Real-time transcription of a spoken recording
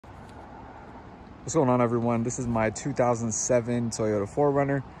What's going on, everyone? This is my 2007 Toyota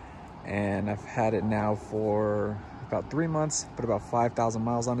 4Runner, and I've had it now for about 3 months, put about 5,000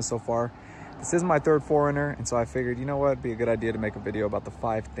 miles on it so far. This is my third 4Runner, and so I figured, you know what, it'd be a good idea to make a video about the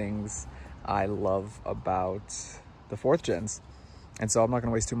 5 things I love about the 4th gens. And so I'm not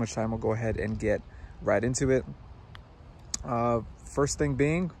gonna waste too much time. We'll go ahead and get right into it. First thing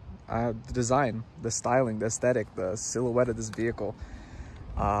being, the design, the styling, the aesthetic, the silhouette of this vehicle.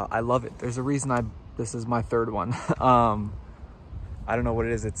 I love it. There's a reason this is my third one. I don't know what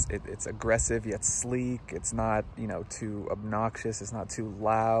it is. It's aggressive yet sleek. It's not, you know, too obnoxious. It's not too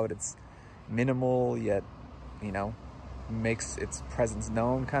loud. It's minimal yet, you know, makes its presence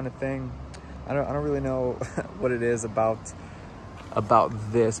known, kind of thing. I don't really know what it is about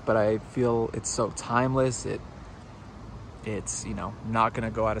this, but I feel it's so timeless. It's, you know, not gonna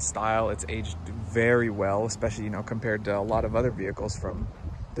go out of style. It's aged very well, especially, you know, compared to a lot of other vehicles from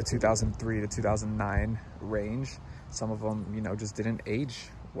the 2003 to 2009 range. Some of them, you know, just didn't age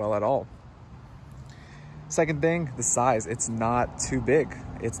well at all. Second thing, the size. It's not too big.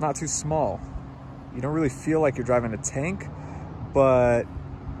 It's not too small. You don't really feel like you're driving a tank, but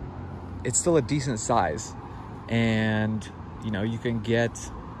it's still a decent size. And, you know, you can get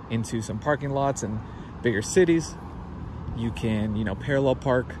into some parking lots in bigger cities. You can, you know, parallel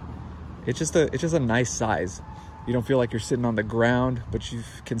park. It's just a nice size. You don't feel like you're sitting on the ground, but you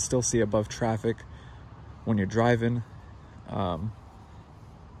can still see above traffic when you're driving. And,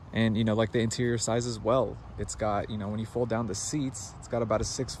 you know, like the interior size as well. It's got, you know, when you fold down the seats, it's got about a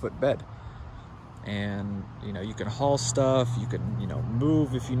 6-foot bed. And, you know, you can haul stuff. You can, you know,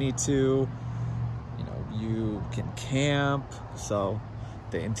 move if you need to. You know, you can camp. So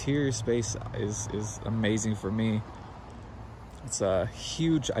the interior space is amazing for me. It's a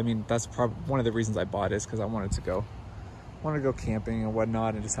huge, I mean, that's probably one of the reasons I bought it, is because I wanted to go camping and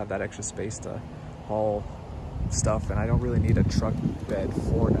whatnot and just have that extra space to haul stuff, and I don't really need a truck bed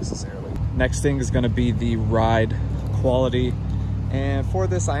for necessarily. Next thing is going to be the ride quality, and for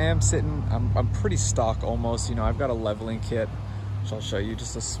this I'm pretty stock almost. You know, I've got a leveling kit, which I'll show you,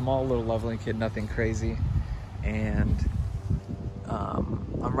 just a small little leveling kit, nothing crazy. And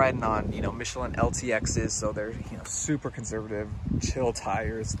I'm riding on, you know, Michelin LTXs, so they're, you know, super conservative, chill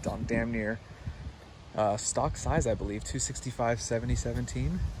tires, damn near stock size, I believe,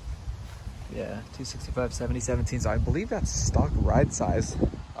 265/70/17. Yeah, 265/70/17. So I believe that's stock ride size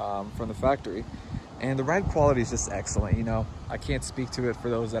from the factory. And the ride quality is just excellent. You know, I can't speak to it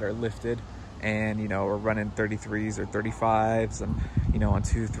for those that are lifted and, you know, are running 33s or 35s and, you know, on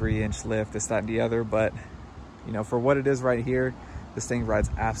 2-3 inch lift, this, that, and the other. But, you know, for what it is right here, this thing rides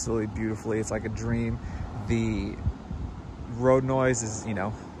absolutely beautifully. It's like a dream. The road noise is, you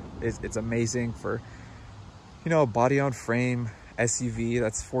know, it's amazing for, you know, a body on frame SUV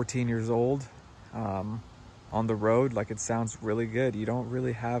that's 14 years old on the road. Like, it sounds really good. You don't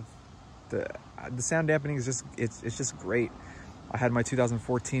really have the sound dampening is just, it's just great. I had my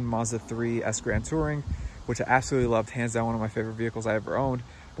 2014 Mazda 3 S Grand Touring, which I absolutely loved, hands down one of my favorite vehicles I ever owned.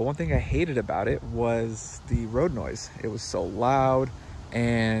 But one thing I hated about it was the road noise. It was so loud,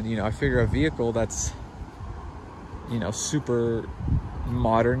 and, you know, I figure a vehicle that's, you know, super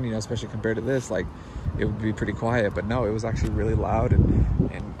modern, you know, especially compared to this, like, it would be pretty quiet. But no, it was actually really loud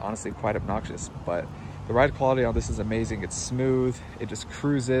and honestly quite obnoxious. But the ride quality on this is amazing. It's smooth. It just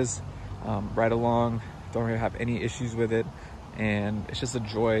cruises right along. Don't really have any issues with it, and it's just a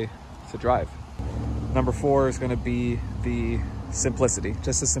joy to drive. Number 4 is going to be the simplicity,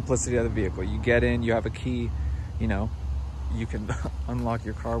 just the simplicity of the vehicle. You get in, you have a key, you know, you can unlock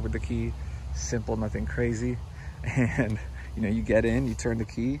your car with the key. Simple, nothing crazy. And, you know, you get in, you turn the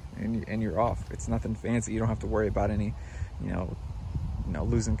key, and you're off. It's nothing fancy. You don't have to worry about any, you know,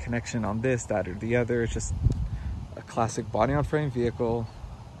 losing connection on this, that, or the other. It's just a classic body on frame vehicle.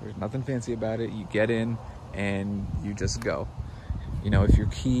 There's nothing fancy about it. You get in and you just go. You know, if your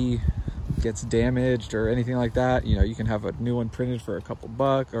key gets damaged or anything like that, you know, you can have a new one printed for a couple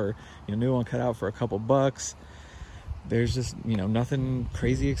bucks, or, you know, new one cut out for a couple bucks. There's just, you know, nothing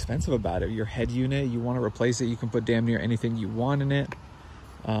crazy expensive about it. Your head unit, you want to replace it, you can put damn near anything you want in it.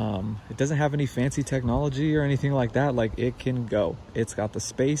 It doesn't have any fancy technology or anything like that. Like, it can go. It's got the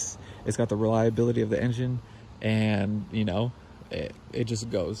space, it's got the reliability of the engine, and, you know, it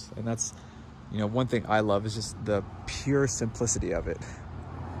just goes. And that's, you know, one thing I love is just the pure simplicity of it.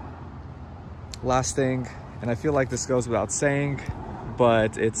 Last thing, and I feel like this goes without saying,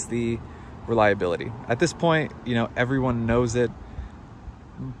 but it's the reliability. At this point, you know, everyone knows it,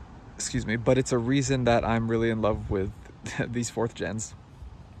 excuse me, but it's a reason that I'm really in love with these 4th gens.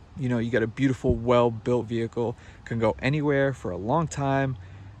 You know, you got a beautiful, well-built vehicle, can go anywhere for a long time,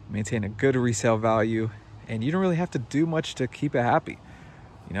 maintain a good resale value, and you don't really have to do much to keep it happy.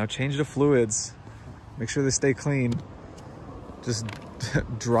 You know, change the fluids, make sure they stay clean, just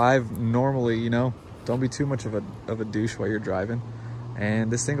drive normally, you know, don't be too much of a douche while you're driving, and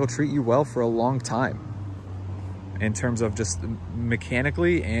this thing will treat you well for a long time in terms of just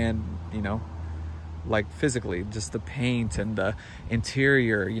mechanically and, you know, like physically, just the paint and the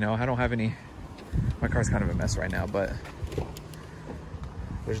interior. You know, I don't have any, my car's kind of a mess right now, but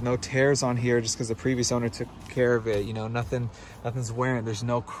there's no tears on here just because the previous owner took care of it. You know, nothing's wearing. There's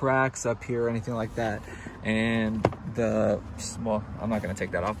no cracks up here or anything like that. And well, I'm not gonna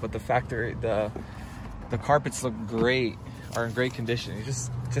take that off, but the carpets look great, are in great condition. You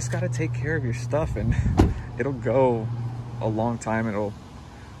just gotta take care of your stuff, and it'll go a long time. It'll,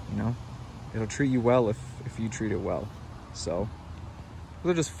 you know, it'll treat you well if you treat it well. So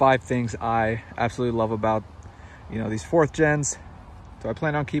those are just 5 things I absolutely love about, you know, these 4th gens. Do I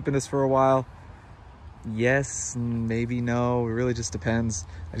plan on keeping this for a while? Yes, maybe no. It really just depends.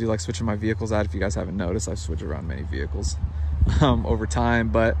 I do like switching my vehicles out. If you guys haven't noticed, I've switched around many vehicles over time,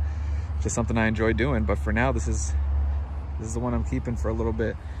 but just something I enjoy doing. But for now, this is the one I'm keeping for a little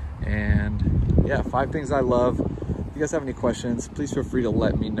bit. And yeah, 5 things I love. If you guys have any questions, please feel free to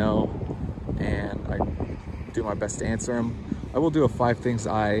let me know, and I do my best to answer them. I will do a 5 things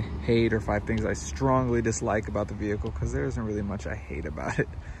I hate or 5 things I strongly dislike about the vehicle, because there isn't really much I hate about it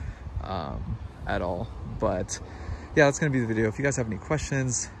at all. But yeah, that's gonna be the video. If you guys have any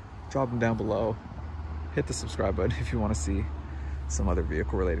questions, drop them down below. Hit the subscribe button if you want to see some other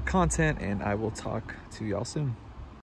vehicle related content, and I will talk to y'all soon.